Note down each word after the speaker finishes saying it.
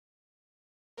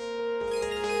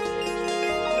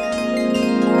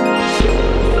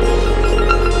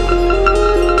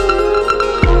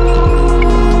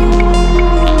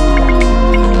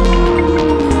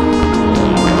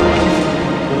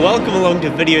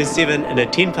video 7 in a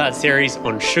 10-part series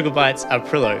on Sugar Bytes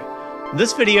Aparillo.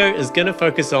 This video is going to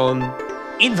focus on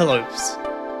envelopes.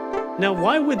 Now,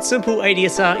 why would simple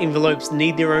ADSR envelopes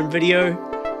need their own video?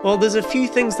 Well, there's a few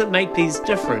things that make these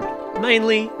different.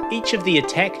 Mainly, each of the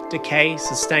attack, decay,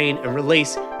 sustain and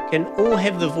release can all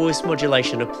have the voice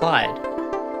modulation applied.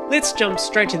 Let's jump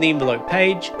straight to the envelope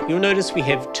page. You'll notice we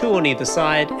have two on either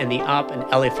side and the ARP and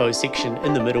LFO section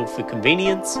in the middle for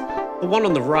convenience. The one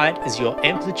on the right is your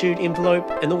amplitude envelope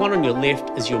and the one on your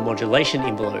left is your modulation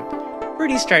envelope.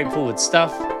 Pretty straightforward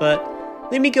stuff, but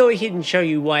let me go ahead and show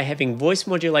you why having voice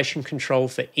modulation control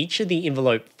for each of the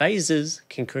envelope phases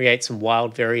can create some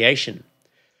wild variation.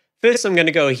 First, I'm going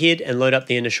to go ahead and load up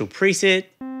the initial preset.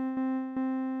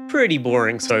 Pretty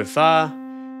boring so far.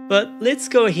 But let's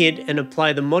go ahead and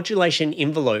apply the modulation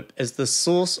envelope as the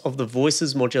source of the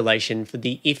voices modulation for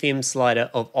the FM slider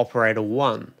of operator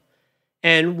 1.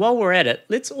 And while we're at it,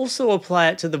 let's also apply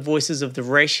it to the voices of the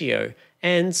ratio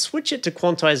and switch it to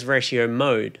quantized ratio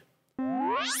mode.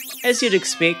 As you'd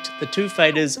expect, the two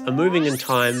faders are moving in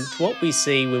time to what we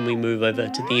see when we move over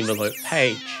to the envelope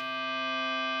page.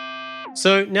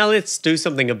 So now let's do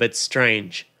something a bit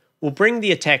strange. We'll bring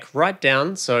the attack right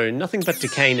down, so nothing but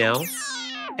decay now.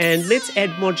 And let's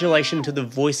add modulation to the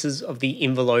voices of the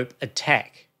envelope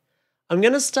attack. I'm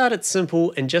going to start it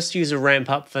simple and just use a ramp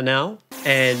up for now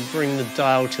and bring the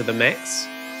dial to the max.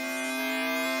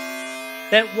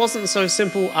 That wasn't so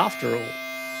simple after all.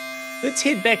 Let's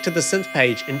head back to the synth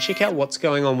page and check out what's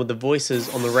going on with the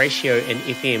voices on the ratio and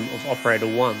FM of operator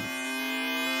 1.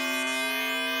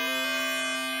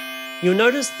 You'll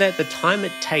notice that the time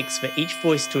it takes for each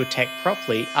voice to attack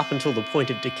properly up until the point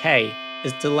of decay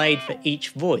is delayed for each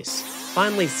voice,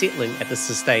 finally settling at the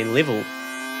sustain level.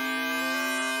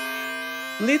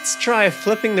 Let's try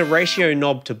flipping the ratio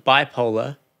knob to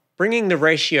bipolar, bringing the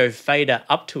ratio fader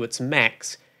up to its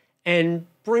max, and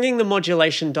bringing the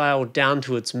modulation dial down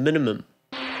to its minimum.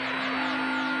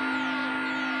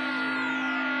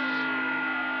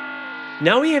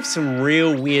 Now we have some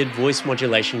real weird voice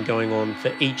modulation going on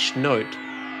for each note.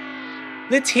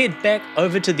 Let's head back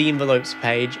over to the envelopes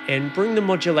page and bring the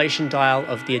modulation dial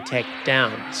of the attack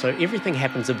down so everything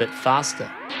happens a bit faster.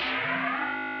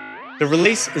 The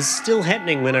release is still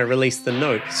happening when I release the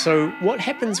note, so what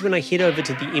happens when I head over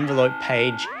to the envelope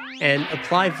page and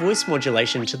apply voice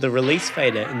modulation to the release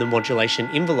fader in the modulation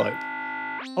envelope?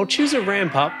 I'll choose a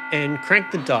ramp up and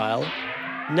crank the dial.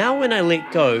 Now when I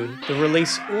let go, the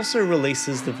release also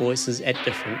releases the voices at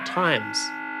different times.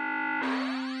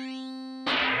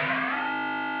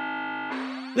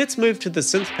 Let's move to the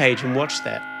synth page and watch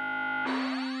that.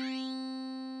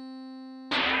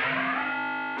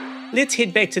 Let's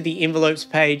head back to the envelopes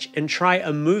page and try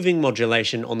a moving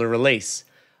modulation on the release.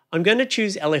 I'm going to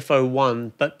choose LFO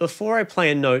 1, but before I play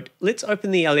a note, let's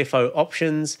open the LFO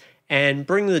options and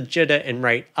bring the jitter and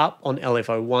rate up on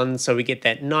LFO 1 so we get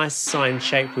that nice sine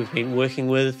shape we've been working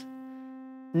with.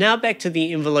 Now back to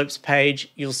the envelopes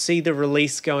page, you'll see the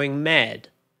release going mad.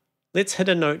 Let's hit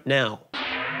a note now.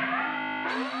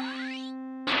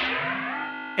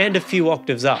 And a few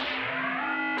octaves up.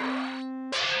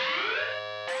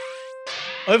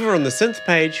 Over on the synth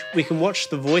page, we can watch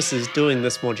the voices doing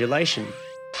this modulation.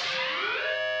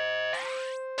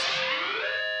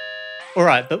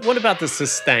 Alright, but what about the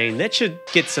sustain? That should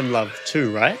get some love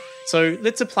too, right? So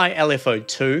let's apply LFO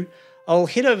 2. I'll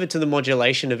head over to the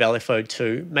modulation of LFO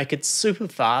 2, make it super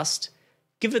fast,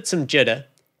 give it some jitter,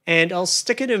 and I'll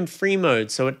stick it in free mode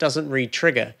so it doesn't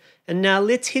re-trigger. And now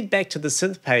let's head back to the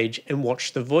synth page and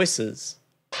watch the voices.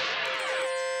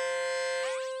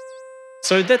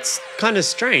 So that's kind of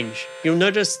strange. You'll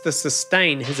notice the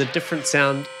sustain has a different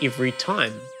sound every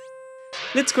time.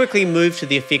 Let's quickly move to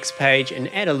the effects page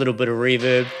and add a little bit of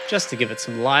reverb just to give it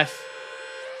some life.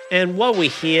 And while we're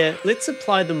here, let's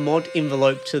apply the mod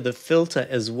envelope to the filter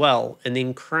as well and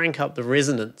then crank up the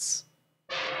resonance.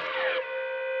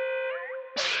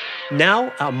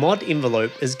 Now our mod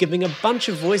envelope is giving a bunch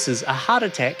of voices a heart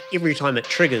attack every time it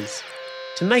triggers.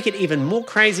 To make it even more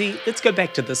crazy, let's go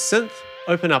back to the synth,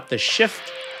 open up the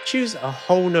shift, choose a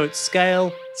whole note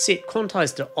scale, set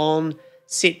quantize to on,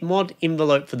 set mod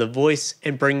envelope for the voice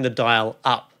and bring the dial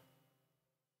up.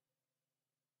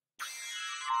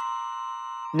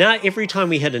 Now every time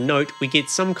we hit a note, we get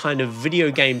some kind of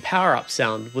video game power-up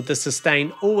sound with the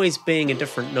sustain always being a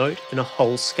different note in a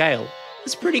whole scale.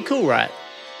 It's pretty cool, right?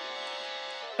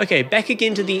 Okay, back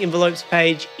again to the envelopes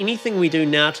page. Anything we do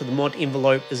now to the mod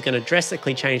envelope is going to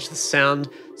drastically change the sound,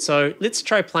 so let's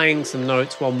try playing some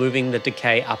notes while moving the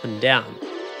decay up and down.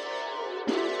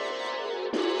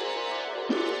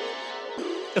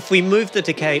 If we move the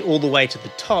decay all the way to the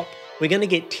top, we're going to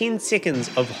get 10 seconds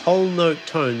of whole note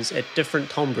tones at different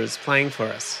timbres playing for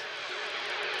us.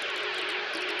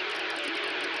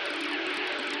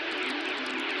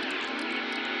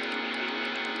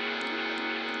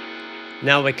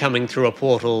 Now we're coming through a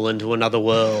portal into another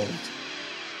world.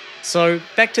 So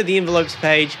back to the envelopes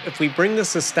page, if we bring the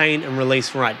sustain and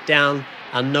release right down,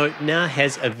 our note now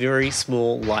has a very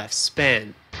small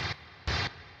lifespan.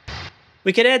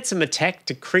 We could add some attack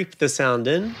to creep the sound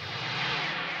in.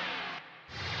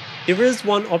 There is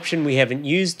one option we haven't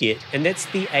used yet, and that's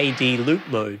the AD loop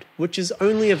mode, which is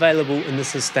only available in the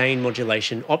sustain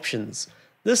modulation options.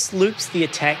 This loops the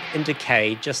attack and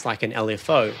decay just like an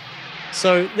LFO.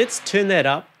 So let's turn that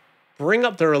up, bring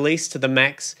up the release to the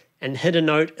max, and hit a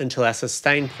note until our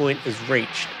sustain point is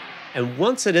reached. And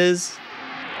once it is,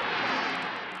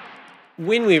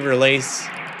 when we release,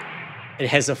 it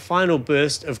has a final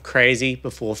burst of crazy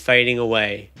before fading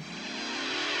away.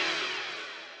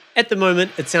 At the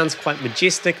moment, it sounds quite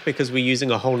majestic because we're using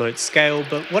a whole note scale,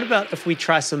 but what about if we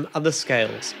try some other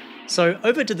scales? So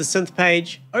over to the synth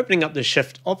page, opening up the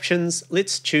shift options,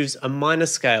 let's choose a minor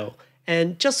scale.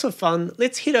 And just for fun,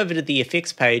 let's head over to the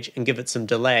effects page and give it some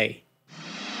delay.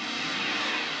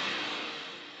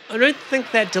 I don't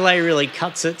think that delay really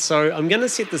cuts it, so I'm going to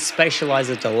set the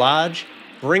spatializer to large,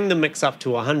 bring the mix up to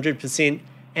 100%,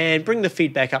 and bring the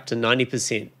feedback up to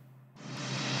 90%.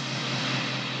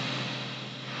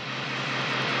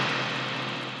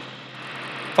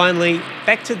 Finally,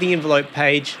 back to the envelope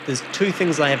page, there's two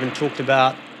things I haven't talked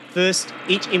about. First,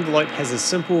 each envelope has a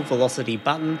simple velocity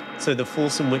button, so the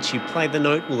force in which you play the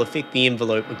note will affect the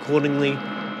envelope accordingly.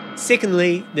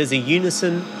 Secondly, there's a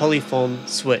unison polyphon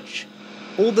switch.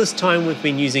 All this time we've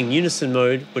been using unison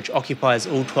mode, which occupies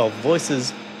all 12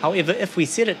 voices. However, if we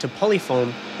set it to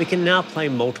polyphon, we can now play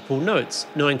multiple notes,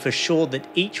 knowing for sure that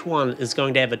each one is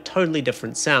going to have a totally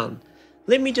different sound.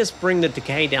 Let me just bring the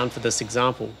decay down for this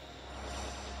example.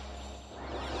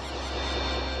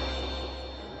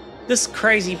 This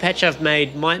crazy patch I've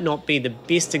made might not be the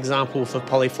best example for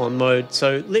polyphon mode,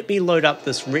 so let me load up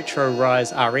this Retro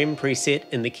Rise RM preset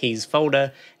in the keys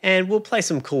folder, and we'll play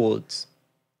some chords.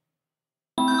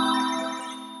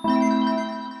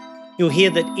 You'll hear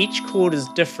that each chord is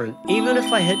different. Even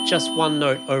if I hit just one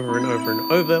note over and over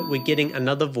and over, we're getting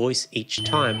another voice each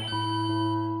time.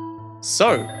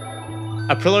 So,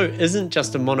 Aparillo isn't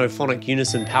just a monophonic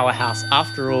unison powerhouse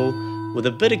after all. With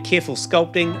a bit of careful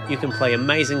sculpting, you can play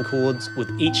amazing chords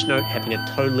with each note having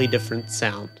a totally different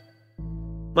sound.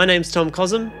 My name's Tom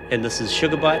Cosm, and this is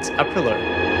Sugar Bytes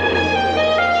Aparillo.